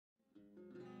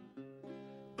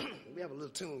We have a little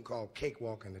tune called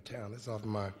Cakewalk in the Town. It's off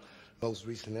my most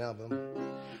recent album.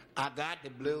 I got the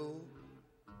blues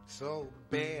so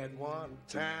bad one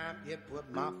time, it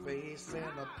put my face in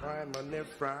a permanent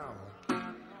frown.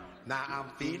 Now I'm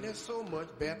feeling so much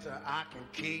better, I can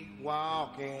keep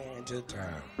walking to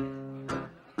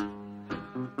town.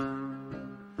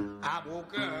 I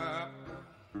woke up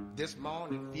this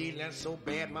morning feeling so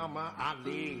bad, mama, I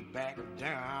laid back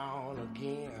down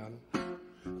again.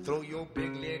 Throw your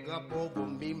big leg up over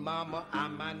me, mama, I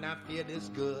might not feel this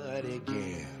good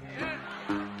again.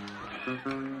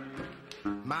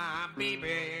 My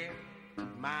baby,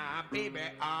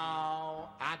 oh,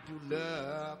 I do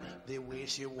love the way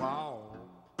she walk.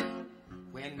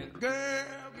 When the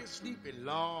girl gets sleepy,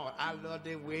 Lord, I love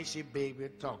the way she baby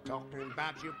talking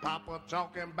about your papa,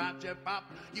 talking about your papa.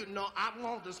 You know I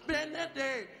want to spend the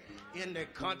day in the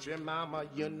country, mama.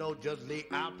 You know, just lay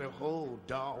out the whole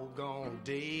doggone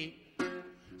day.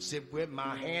 Sit with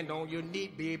my hand on your knee,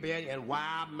 baby, and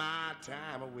while my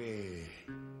time away.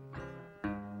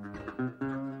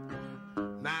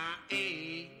 Now,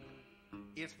 A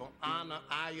is for Anna,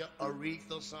 Aya,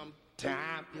 Aretha,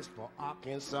 sometime it's for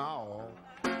Arkansas.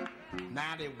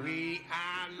 Now the way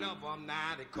I love them,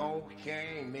 now the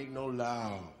cocaine make no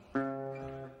law.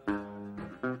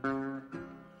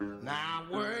 Now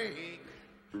work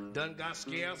done got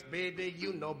scarce, baby,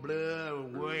 you know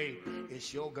blood work, it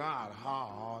sure got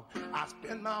hard. I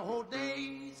spend my whole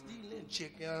day stealing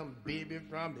chicken, baby,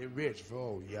 from the rich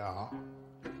folk, y'all.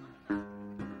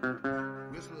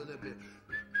 Whistle a little bit.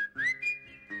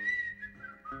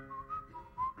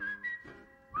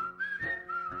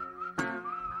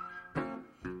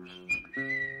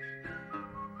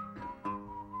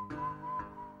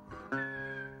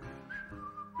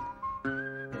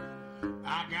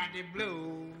 I got the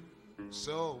blues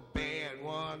so bad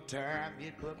one time,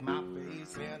 it put my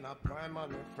face in a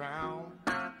permanent frown.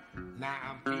 Now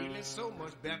I'm feeling so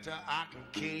much better, I can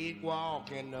keep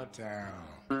walking the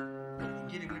town.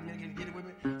 Get it with me, get it with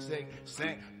me.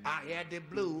 Sing, I had the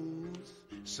blues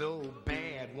so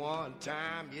bad one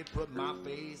time, it put my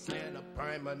face in a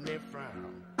permanent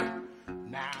frown.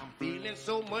 Now I'm feeling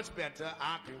so much better,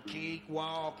 I can keep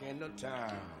walking the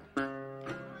town.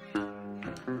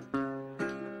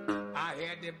 I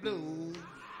had the blues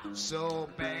so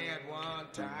bad one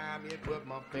time, it put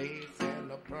my face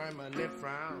in a permanent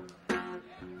frown.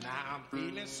 Now I'm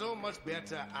feeling so much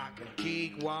better, I can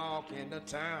keep walking the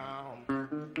town. Keep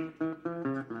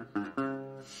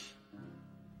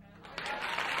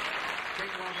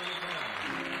walking the town.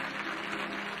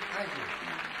 Thank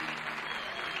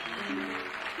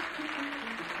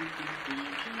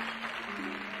you.